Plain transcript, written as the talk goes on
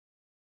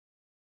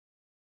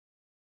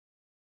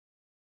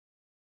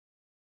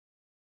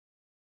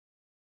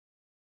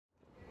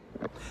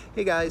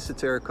Hey guys,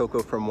 it's Eric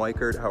Coco from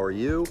Weikert. How are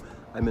you?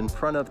 I'm in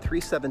front of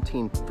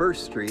 317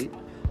 First Street,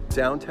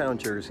 downtown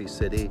Jersey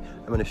City.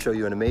 I'm going to show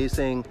you an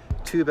amazing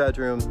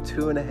 2-bedroom,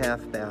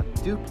 2.5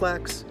 bath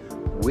duplex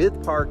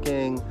with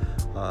parking,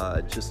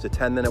 just a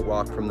 10-minute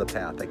walk from the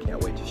path. I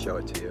can't wait to show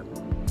it to you.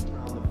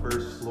 On the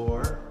first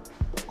floor,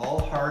 all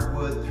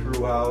hardwood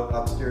throughout,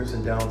 upstairs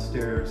and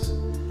downstairs.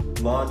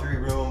 Laundry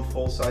room,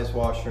 full-size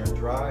washer and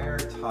dryer,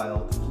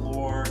 tiled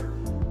floor,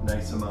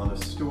 nice amount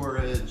of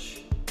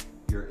storage.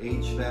 Your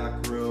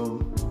HVAC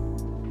room,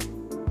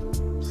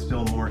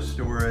 still more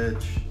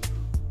storage.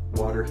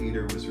 Water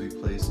heater was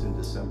replaced in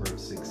December of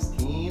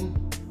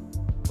 16,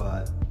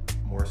 but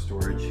more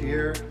storage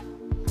here.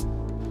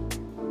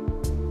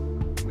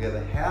 We have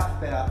a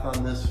half bath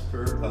on this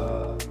first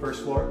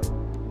floor.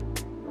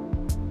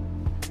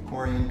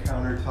 Corian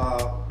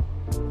countertop,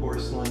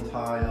 porcelain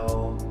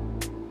tile,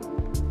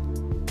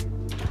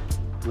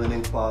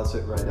 linen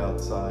closet right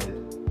outside.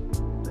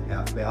 The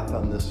half bath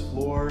on this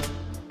floor.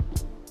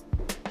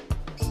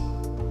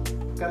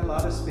 Got a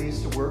lot of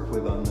space to work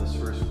with on this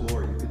first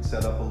floor. You could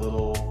set up a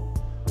little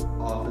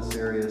office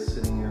area,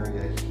 sitting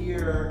area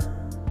here.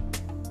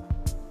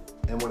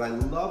 And what I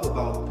love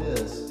about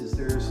this is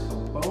there's a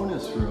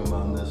bonus room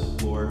on this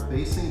floor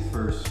facing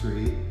First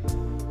Street.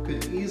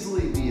 Could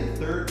easily be a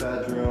 3rd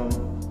bedroom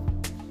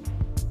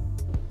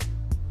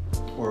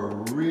or a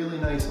really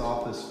nice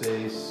office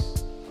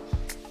space,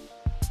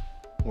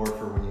 or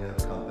for when you have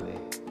company.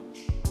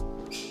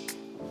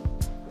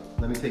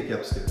 Let me take you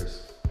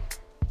upstairs.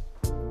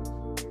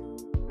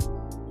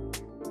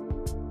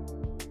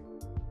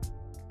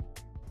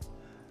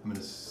 I'm going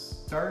to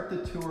start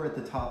the tour at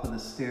the top of the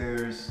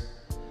stairs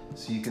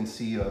so you can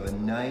see you have a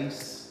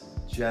nice,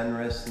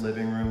 generous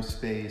living room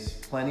space,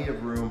 plenty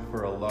of room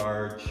for a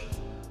large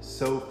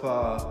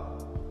sofa,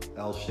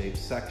 L-shaped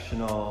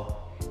sectional.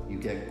 You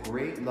get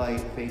great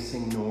light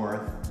facing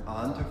north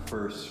onto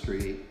First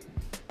Street,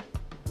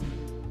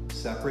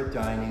 separate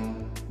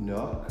dining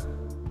nook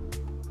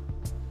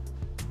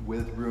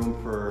with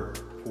room for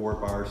 4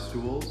 bar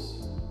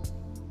stools,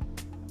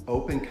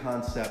 open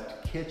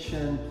concept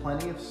kitchen,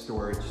 plenty of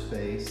storage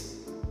space,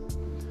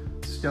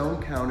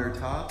 stone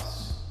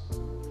countertops,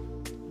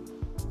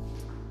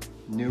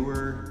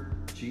 newer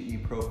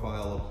GE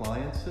profile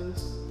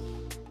appliances.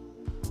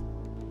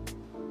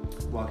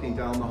 Walking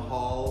down the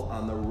hall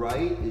on the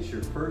right is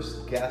your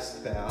first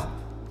guest bath,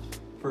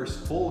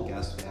 first full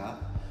guest bath,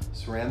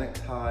 ceramic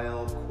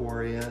tile,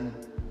 Corian,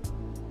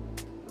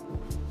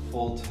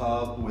 full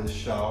tub with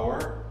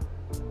shower.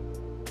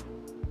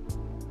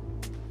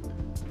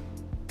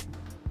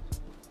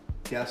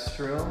 Guest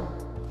room,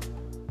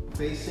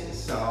 facing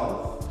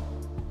south.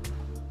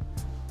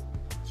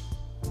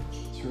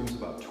 This room's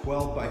about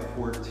 12 by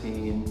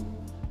 14,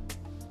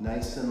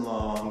 nice and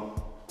long.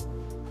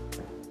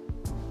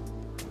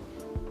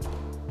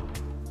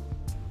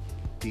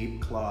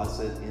 Deep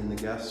closet in the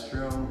guest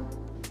room,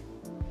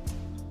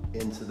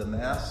 into the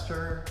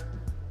master.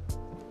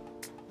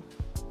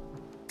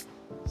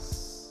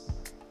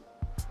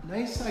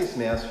 Nice size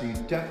master. You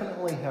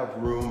definitely have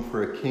room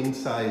for a king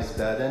size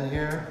bed in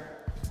here.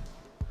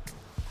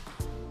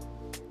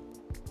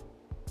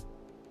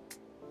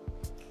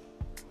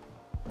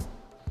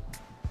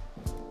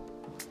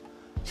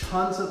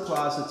 Tons of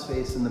closet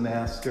space in the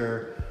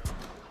master.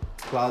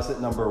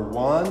 Closet number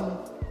 1.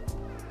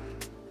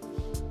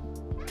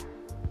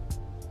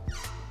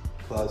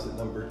 Closet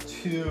number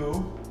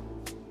 2.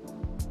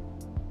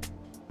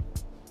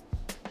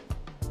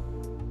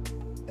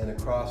 And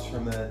across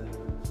from it,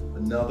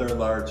 another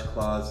large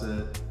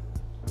closet.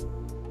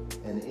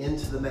 And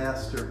into the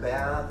master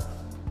bath.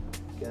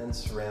 Again,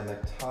 ceramic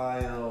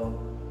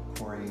tile,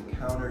 Corian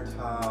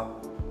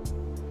countertop,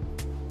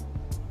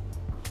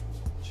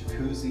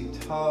 jacuzzi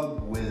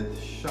tub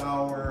with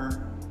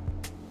shower.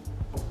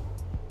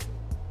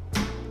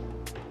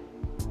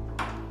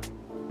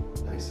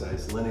 Nice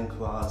size linen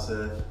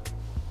closet.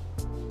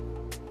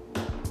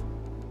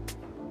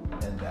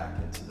 And back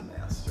into the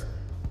master.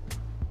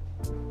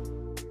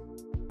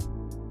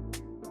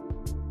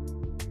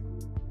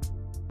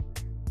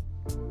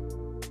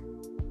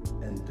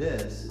 And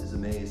this is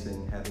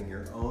amazing, having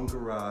your own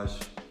garage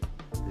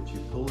that you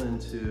pull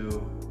into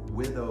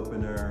with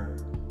opener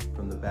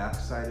from the back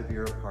side of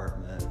your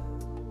apartment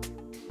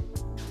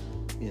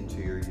into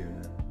your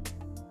unit.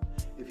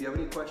 If you have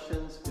any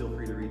questions, feel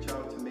free to reach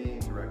out to me,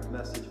 direct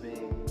message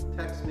me,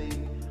 text me.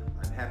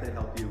 I'm happy to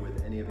help you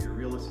with any of your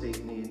real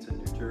estate needs in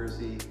New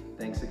Jersey.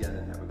 Thanks again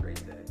and have a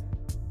great day.